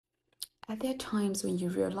Are there times when you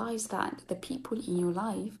realize that the people in your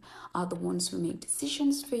life are the ones who make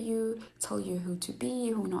decisions for you, tell you who to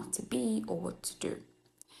be, who not to be, or what to do?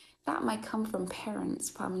 That might come from parents,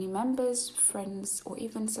 family members, friends, or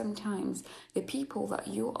even sometimes the people that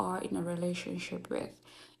you are in a relationship with.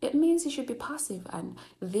 It means you should be passive, and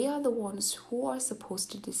they are the ones who are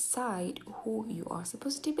supposed to decide who you are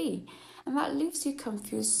supposed to be. And that leaves you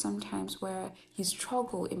confused sometimes, where you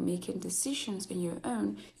struggle in making decisions on your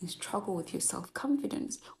own, you struggle with your self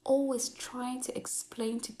confidence, always trying to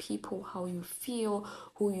explain to people how you feel,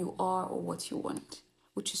 who you are, or what you want,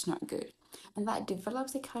 which is not good. And that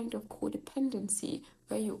develops a kind of codependency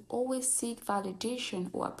where you always seek validation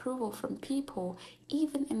or approval from people,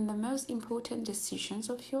 even in the most important decisions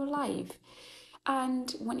of your life.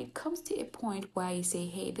 And when it comes to a point where you say,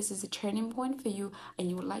 hey, this is a turning point for you and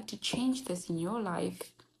you would like to change this in your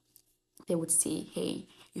life, they would say, hey,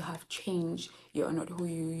 you have changed, you're not who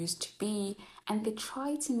you used to be. And they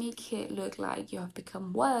try to make it look like you have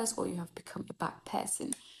become worse or you have become a bad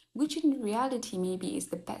person, which in reality maybe is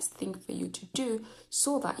the best thing for you to do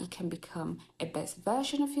so that you can become a best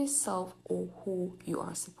version of yourself or who you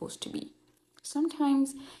are supposed to be.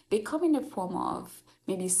 Sometimes they come in the form of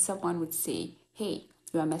maybe someone would say, hey,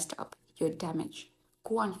 you are messed up, you're damaged,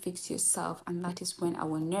 go and fix yourself, and that is when I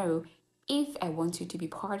will know if I want you to be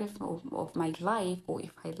part of my life, or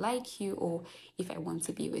if I like you, or if I want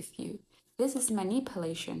to be with you. This is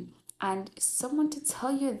manipulation. And someone to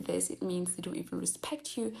tell you this, it means they don't even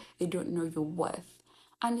respect you, they don't know your worth.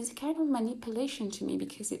 And it's a kind of manipulation to me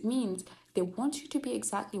because it means they want you to be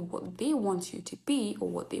exactly what they want you to be or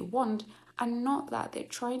what they want, and not that they're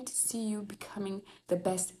trying to see you becoming the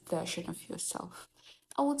best version of yourself.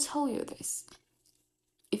 I will tell you this: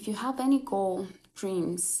 if you have any goal,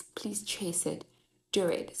 dreams, please chase it. Do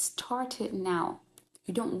it. Start it now.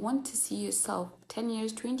 You don't want to see yourself 10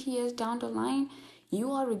 years, 20 years down the line.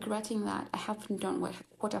 You are regretting that I haven't done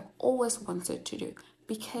what I've always wanted to do,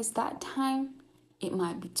 because that time it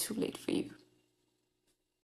might be too late for you.